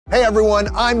Hey everyone,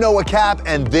 I'm Noah Cappe,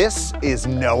 and this is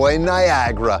Noah in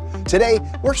Niagara. Today,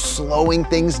 we're slowing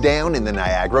things down in the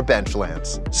Niagara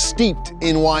Benchlands. Steeped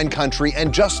in wine country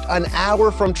and just an hour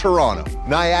from Toronto,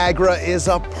 Niagara is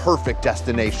a perfect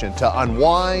destination to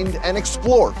unwind and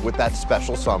explore with that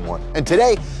special someone. And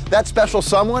today, that special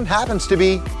someone happens to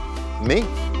be me.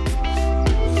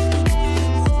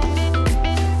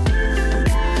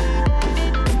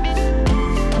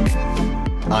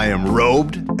 I am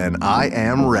robed and I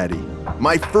am ready.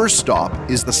 My first stop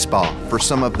is the spa for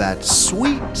some of that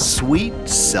sweet, sweet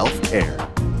self-care.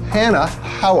 Hannah,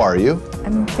 how are you?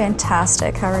 I'm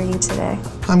fantastic. How are you today?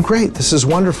 I'm great. This is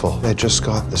wonderful. I just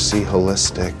got the Sea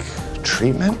Holistic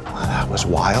treatment. Wow, that was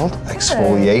wild.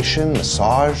 Exfoliation,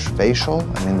 massage, facial.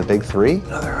 I mean, the big three.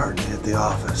 Another hard day at the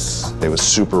office. It was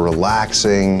super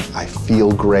relaxing. I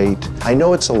feel great. I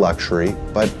know it's a luxury,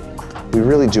 but we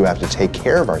really do have to take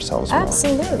care of ourselves more.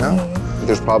 Absolutely. No?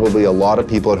 There's probably a lot of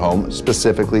people at home,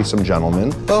 specifically some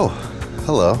gentlemen. Oh,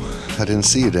 hello. I didn't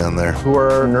see you down there. Who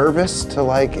are nervous to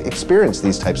experience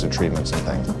these types of treatments and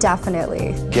things.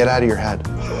 Definitely. Get out of your head.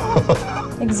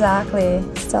 Exactly.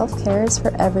 Self-care is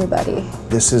for everybody.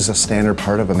 This is a standard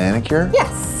part of a manicure?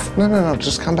 Yes. No,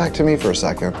 just come back to me for a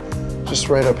second. Just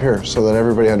right up here so that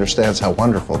everybody understands how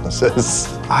wonderful this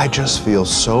is. I just feel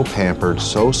so pampered,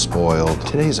 so spoiled.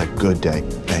 Today's a good day.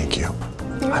 Thank you.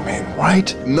 I mean,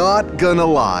 right? Not gonna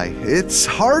lie, it's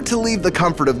hard to leave the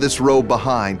comfort of this robe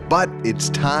behind, but it's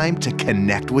time to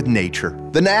connect with nature.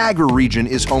 The Niagara region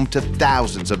is home to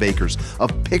thousands of acres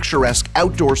of picturesque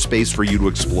outdoor space for you to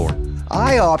explore.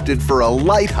 I opted for a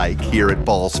light hike here at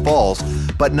Falls,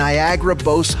 but Niagara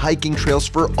boasts hiking trails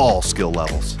for all skill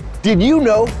levels. Did you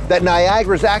know that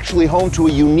Niagara is actually home to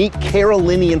a unique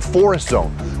Carolinian forest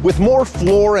zone with more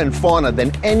flora and fauna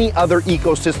than any other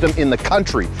ecosystem in the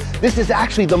country? This is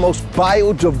actually the most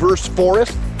biodiverse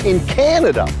forest in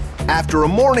Canada. After a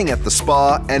morning at the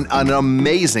spa and an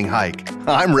amazing hike,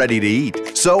 I'm ready to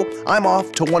eat. So I'm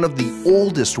off to one of the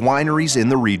oldest wineries in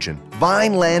the region,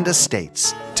 Vineland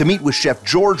Estates, to meet with Chef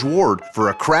George Ward for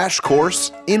a crash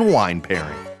course in wine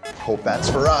pairing. Hope that's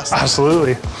for us.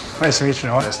 Absolutely. Nice to meet you,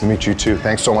 Noah. Nice to meet you too.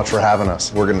 Thanks so much for having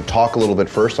us. We're gonna talk a little bit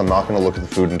first. I'm not gonna look at the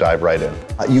food and dive right in.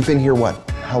 You've been here what?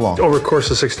 How long? Over the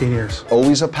course of 16 years.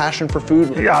 Always a passion for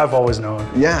food? Yeah, I've always known.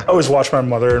 Yeah. I always watched my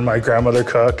mother and my grandmother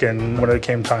cook, and when it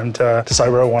came time to decide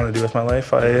what I wanted to do with my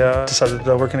life, I decided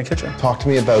to work in a kitchen. Talk to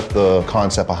me about the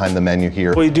concept behind the menu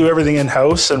here. We do everything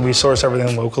in-house, and we source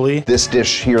everything locally. This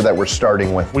dish here that we're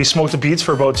starting with. We smoke the beets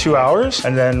for about 2 hours,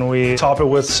 and then we top it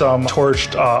with some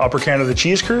torched Upper Canada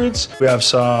cheese curds. We have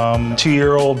some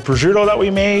 2-year-old prosciutto that we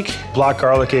make, black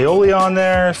garlic aioli on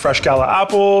there, fresh gala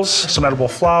apples, some edible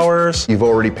flowers. You've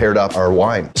already paired up our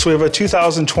wine. So we have a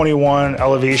 2021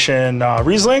 Elevation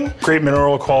Riesling, great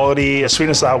mineral quality. The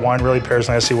sweetness of that wine really pairs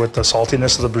nicely with the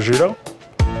saltiness of the prosciutto.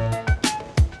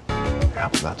 Yeah,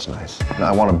 that's nice.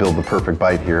 I want to build the perfect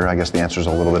bite here. I guess the answer is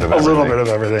a little bit of everything. A little bit of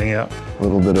everything, yeah. A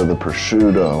little bit of the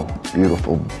prosciutto,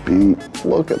 beautiful beet.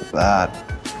 Look at that.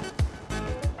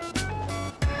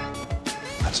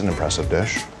 That's an impressive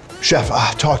dish. Chef,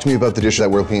 talk to me about the dish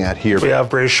that we're looking at here. We have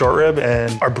braised short rib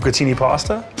and our bucatini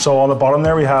pasta. So on the bottom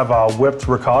there, we have whipped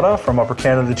ricotta from Upper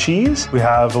Canada cheese. We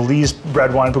have Lee's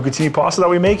red wine bucatini pasta that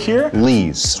we make here.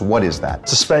 Lee's, what is that?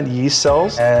 Suspend yeast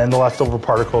cells and the leftover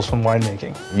particles from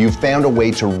winemaking. You found a way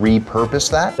to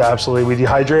repurpose that? Yeah, absolutely. We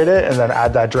dehydrate it and then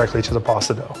add that directly to the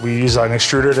pasta dough. We use an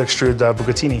extruder to extrude the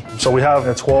bucatini. So we have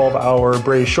a 12-hour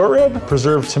braised short rib,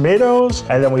 preserved tomatoes,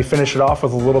 and then we finish it off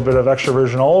with a little bit of extra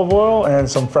virgin olive oil and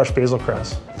some fresh basil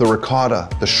cress. The ricotta,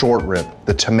 the short rib,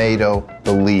 the tomato,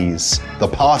 the Lee's, the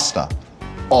pasta,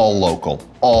 all local,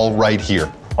 all right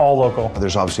here. All local.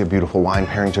 There's obviously a beautiful wine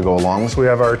pairing to go along with. So we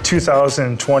have our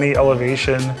 2020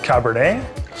 Elevation Cabernet.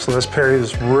 So this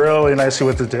pairs really nicely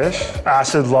with the dish.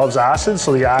 Acid loves acid,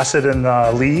 so the acid in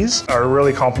the Lee's are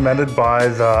really complemented by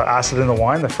the acid in the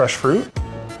wine, the fresh fruit.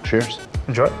 Cheers.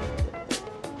 Enjoy.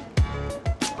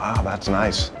 Wow, that's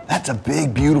nice. That's a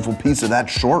big, beautiful piece of that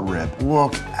short rib.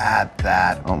 Look at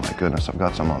that. Oh my goodness, I've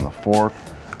got some on the fork.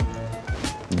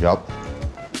 Yup.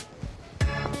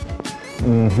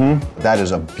 That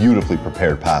is a beautifully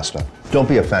prepared pasta. Don't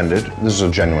be offended. This is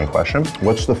a genuine question.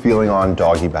 What's the feeling on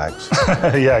doggy bags?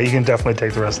 Yeah, you can definitely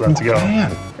take the rest of that to go.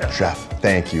 Man. Yeah. Chef,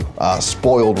 thank you.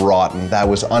 Spoiled rotten. That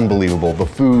was unbelievable. The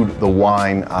food, the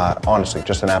wine, honestly,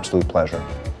 just an absolute pleasure.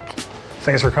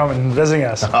 Thanks for coming and visiting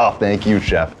us. Oh, thank you,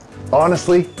 Chef.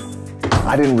 Honestly,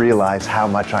 I didn't realize how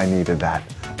much I needed that.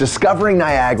 Discovering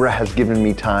Niagara has given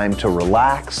me time to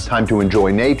relax, time to enjoy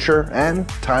nature, and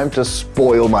time to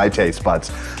spoil my taste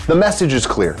buds. The message is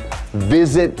clear.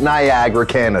 Visit Niagara,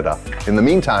 Canada. In the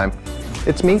meantime,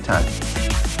 it's me time.